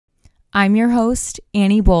I'm your host,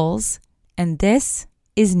 Annie Bowles, and this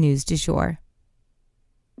is News du Jour.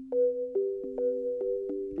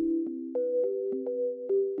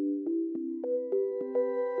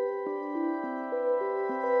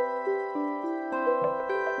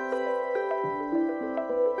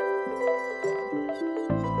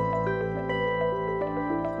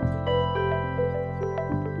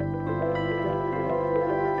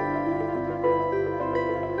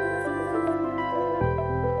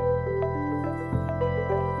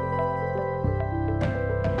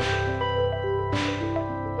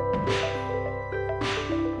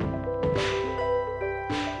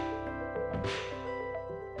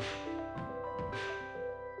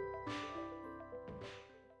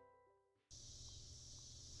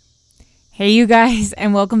 Hey you guys,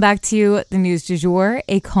 and welcome back to the News du Jour,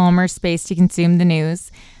 a calmer space to consume the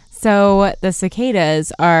news. So the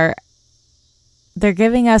cicadas they're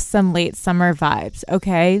giving us some late summer vibes,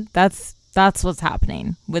 okay? That's what's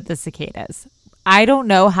happening with the cicadas. I don't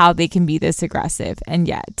know how they can be this aggressive, and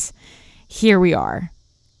yet here we are.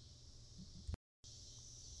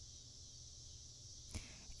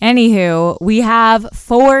 Anywho, we have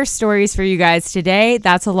 4 stories for you guys today.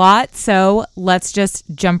 That's a lot, so let's just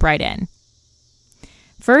jump right in.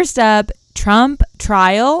 First up, Trump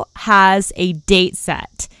trial has a date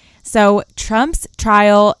set. So Trump's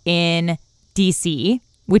trial in D.C.,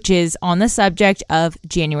 which is on the subject of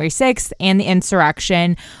January 6th and the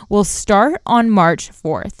insurrection, will start on March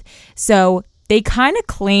 4th. So they kind of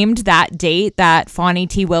claimed that date that Fani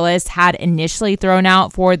T. Willis had initially thrown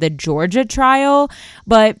out for the Georgia trial,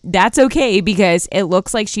 but that's okay because it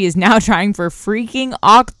looks like she is now trying for freaking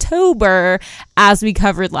October, as we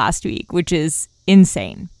covered last week, which is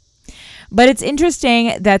insane. But it's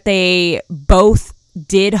interesting that they both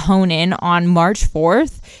did hone in on March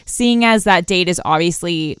 4th, seeing as that date is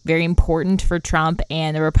obviously very important for Trump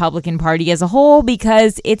and the Republican Party as a whole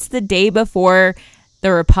because it's the day before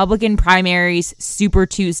the Republican primaries Super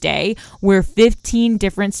Tuesday, where 15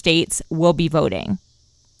 different states will be voting.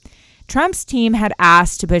 Trump's team had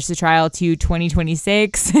asked to push the trial to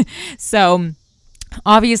 2026, so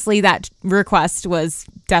obviously that request was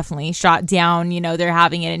definitely shot down. You know, they're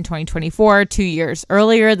having it in 2024, 2 years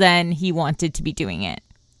earlier than he wanted to be doing it.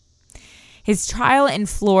 His trial in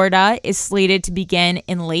Florida is slated to begin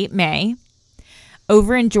in late May.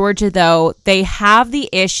 Over in Georgia, though, they have the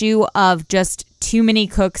issue of just too many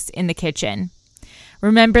cooks in the kitchen.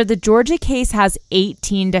 Remember, the Georgia case has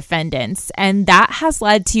 18 defendants, and that has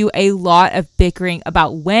led to a lot of bickering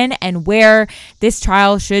about when and where this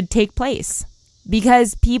trial should take place.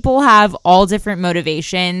 Because people have all different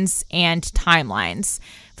motivations and timelines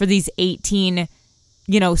for these 18,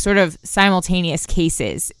 sort of simultaneous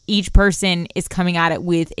cases. Each person is coming at it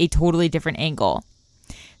with a totally different angle.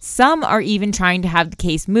 Some are even trying to have the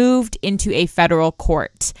case moved into a federal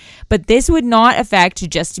court. But this would not affect,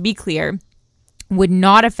 just to be clear, would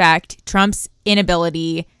not affect Trump's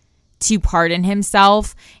inability to pardon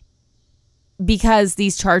himself, because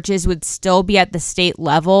these charges would still be at the state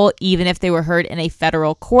level, even if they were heard in a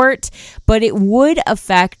federal court, but it would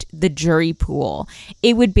affect the jury pool.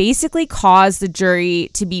 It would basically cause the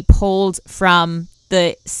jury to be pulled from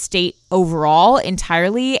the state overall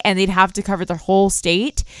entirely, and they'd have to cover the whole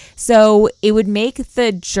state. So it would make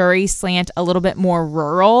the jury slant a little bit more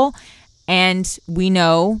rural, and we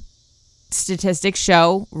know statistics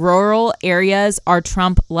show rural areas are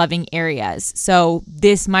Trump-loving areas. So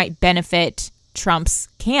this might benefit Trump's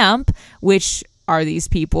camp, which are these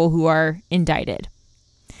people who are indicted.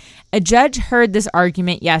 A judge heard this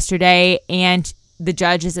argument yesterday, and the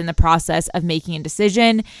judge is in the process of making a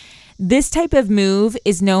decision. This type of move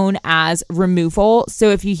is known as removal. So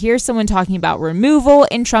if you hear someone talking about removal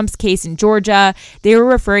in Trump's case in Georgia, they were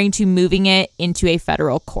referring to moving it into a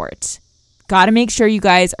federal court. Got to make sure you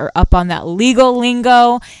guys are up on that legal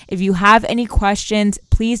lingo. If you have any questions,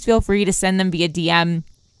 please feel free to send them via DM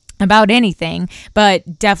about anything,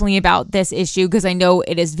 but definitely about this issue because I know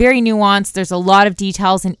it is very nuanced. There's a lot of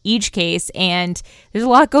details in each case and there's a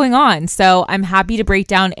lot going on. So I'm happy to break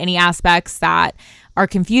down any aspects that are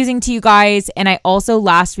confusing to you guys. And I also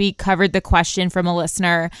last week covered the question from a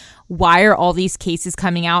listener, why are all these cases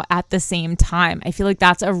coming out at the same time? I feel like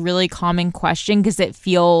that's a really common question because it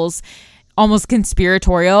feels almost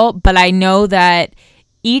conspiratorial, but I know that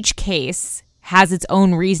each case has its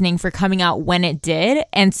own reasoning for coming out when it did.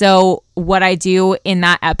 And so what I do in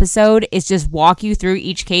that episode is just walk you through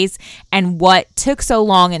each case and what took so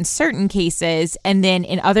long in certain cases. And then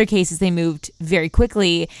in other cases, they moved very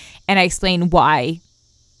quickly. And I explain why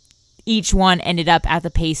each one ended up at the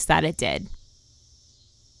pace that it did.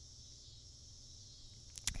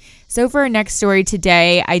 So for our next story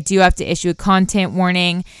today, I do have to issue a content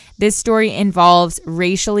warning. This story involves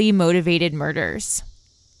racially motivated murders.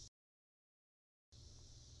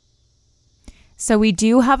 So we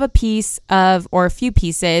do have a few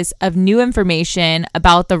pieces of new information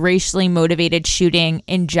about the racially motivated shooting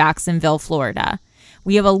in Jacksonville, Florida.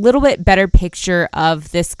 We have a little bit better picture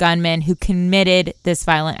of this gunman who committed this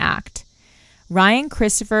violent act. Ryan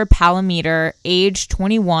Christopher Palameter, age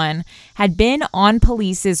 21, had been on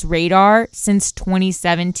police's radar since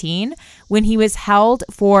 2017 when he was held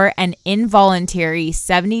for an involuntary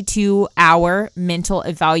 72-hour mental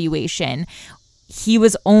evaluation. He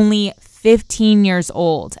was only 15 years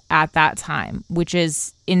old at that time, which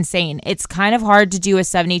is insane. It's kind of hard to do a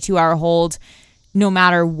 72-hour hold no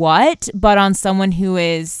matter what, but on someone who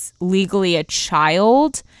is legally a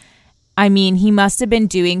child, I mean, he must have been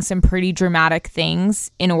doing some pretty dramatic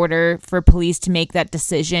things in order for police to make that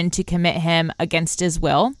decision to commit him against his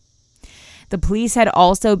will. The police had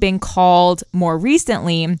also been called more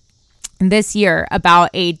recently this year about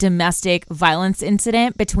a domestic violence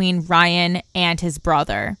incident between Ryan and his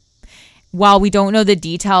brother. While we don't know the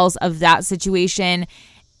details of that situation,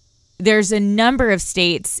 there's a number of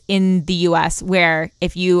states in the U.S. where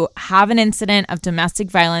if you have an incident of domestic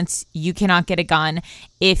violence, you cannot get a gun.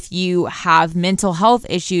 If you have mental health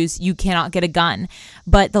issues, you cannot get a gun.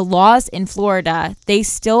 But the laws in Florida, they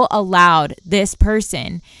still allowed this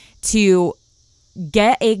person to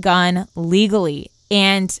get a gun legally.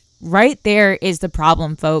 And right there is the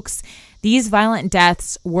problem, folks. These violent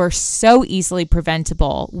deaths were so easily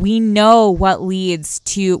preventable. We know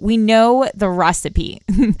we know the recipe,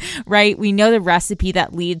 right? We know the recipe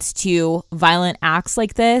that leads to violent acts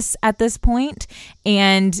like this at this point.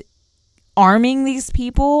 And arming these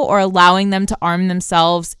people or allowing them to arm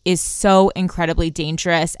themselves is so incredibly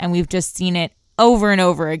dangerous. And we've just seen it over and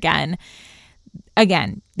over again.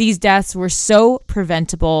 Again, these deaths were so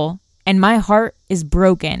preventable, and my heart is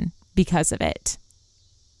broken because of it.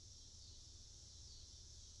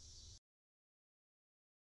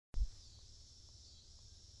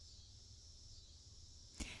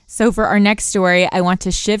 So for our next story, I want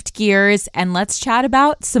to shift gears and let's chat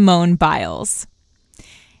about Simone Biles.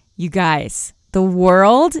 You guys, the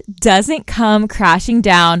world doesn't come crashing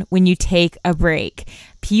down when you take a break.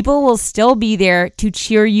 People will still be there to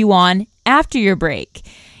cheer you on after your break.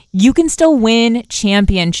 You can still win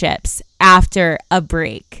championships after a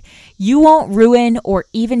break. You won't ruin or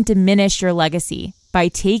even diminish your legacy by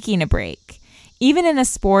taking a break. Even in a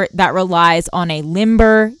sport that relies on a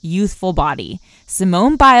limber, youthful body,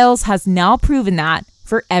 Simone Biles has now proven that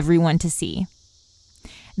for everyone to see.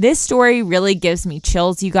 This story really gives me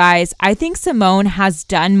chills, you guys. I think Simone has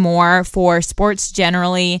done more for sports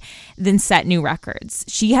generally than set new records.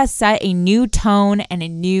 She has set a new tone and a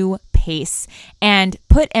new pace and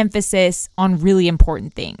put emphasis on really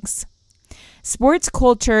important things. Sports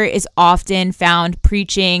culture is often found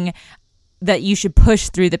preaching that you should push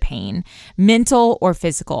through the pain, mental or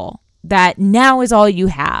physical, that now is all you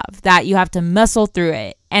have, that you have to muscle through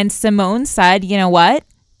it. And Simone said, you know what?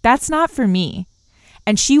 That's not for me.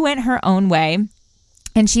 And she went her own way,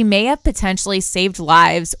 and she may have potentially saved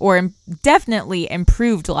lives or definitely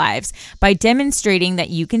improved lives by demonstrating that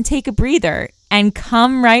you can take a breather and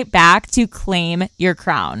come right back to claim your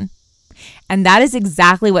crown. And that is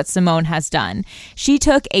exactly what Simone has done. She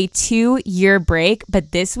took a 2-year break,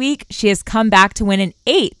 but this week she has come back to win an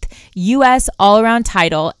 8th U.S. all-around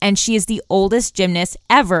title, and she is the oldest gymnast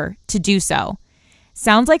ever to do so.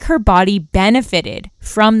 Sounds like her body benefited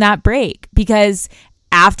from that break, because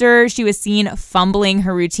after she was seen fumbling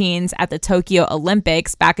her routines at the Tokyo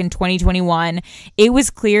Olympics back in 2021, it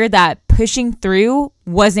was clear that pushing through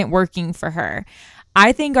wasn't working for her.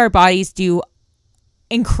 I think our bodies do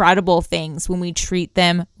incredible things when we treat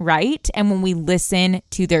them right and when we listen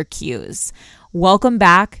to their cues. Welcome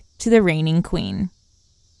back to the reigning queen.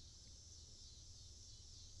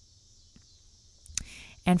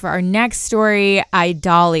 And for our next story,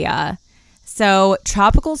 Idalia. So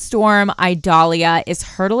tropical storm Idalia is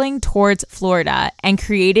hurtling towards Florida and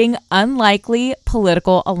creating unlikely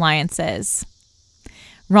political alliances.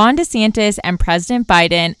 Ron DeSantis and President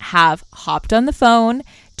Biden have hopped on the phone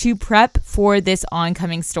to prep for this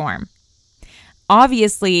oncoming storm.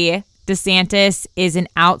 Obviously, DeSantis is an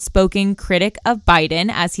outspoken critic of Biden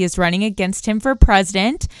as he is running against him for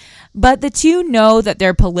president, but the two know that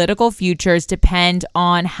their political futures depend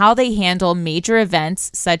on how they handle major events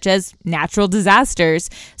such as natural disasters,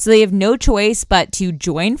 so they have no choice but to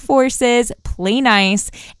join forces, play nice,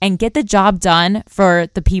 and get the job done for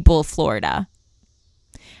the people of Florida.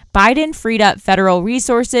 Biden freed up federal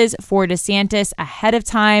resources for DeSantis ahead of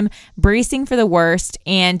time, bracing for the worst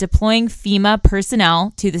and deploying FEMA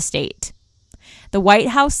personnel to the state. The White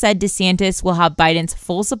House said DeSantis will have Biden's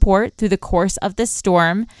full support through the course of this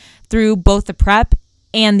storm, through both the prep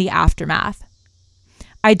and the aftermath.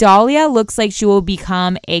 Idalia looks like she will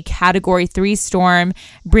become a Category 3 storm,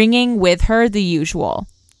 bringing with her the usual: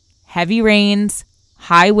 heavy rains,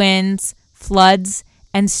 high winds, floods,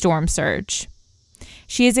 and storm surge.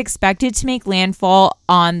 She is expected to make landfall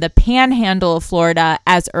on the panhandle of Florida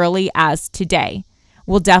as early as today.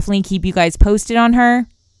 We'll definitely keep you guys posted on her.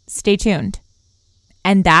 Stay tuned.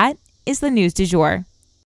 And that is the news du jour.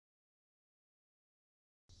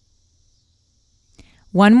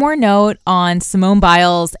 One more note on Simone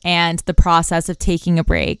Biles and the process of taking a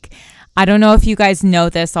break. I don't know if you guys know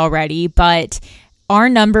this already, but our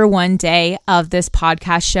number one day of this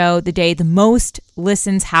podcast show, the day the most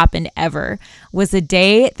listens happened ever, was the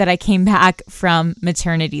day that I came back from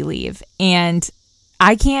maternity leave. And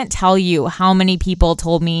I can't tell you how many people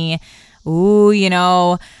told me,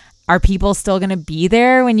 ooh, are people still going to be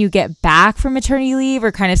there when you get back from maternity leave,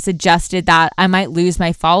 or kind of suggested that I might lose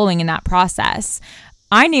my following in that process.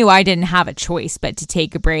 I knew I didn't have a choice but to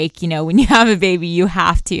take a break. When you have a baby, you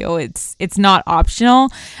have to. It's not optional.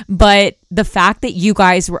 But the fact that you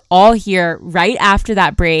guys were all here right after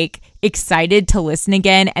that break, excited to listen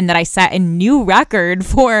again, and that I set a new record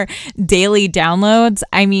for daily downloads,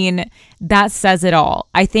 that says it all.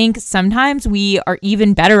 I think sometimes we are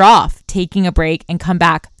even better off taking a break and come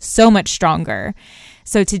back so much stronger.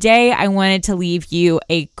 So today I wanted to leave you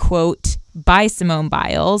a quote by Simone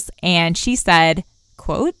Biles, and she said,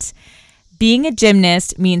 quote, "Being a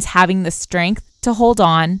gymnast means having the strength to hold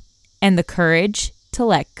on and the courage to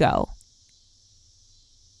let go."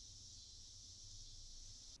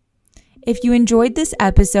 If you enjoyed this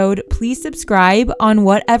episode, please subscribe on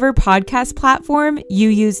whatever podcast platform you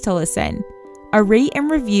use to listen. A rate and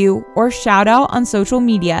review or shout out on social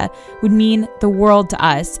media would mean the world to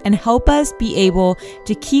us and help us be able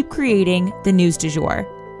to keep creating the news du jour.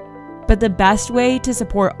 But the best way to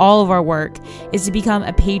support all of our work is to become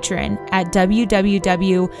a patron at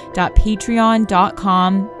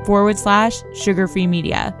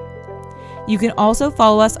www.patreon.com/sugarfreemedia. You can also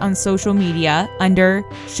follow us on social media under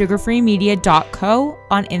sugarfreemedia.co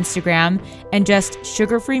on Instagram and just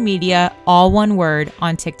sugarfreemedia, all one word,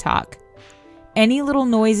 on TikTok. Any little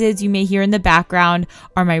noises you may hear in the background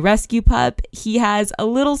are my rescue pup. He has a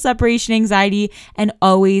little separation anxiety and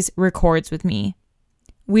always records with me.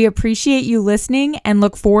 We appreciate you listening and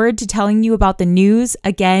look forward to telling you about the news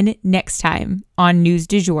again next time on News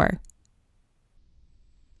du Jour.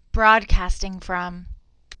 Broadcasting from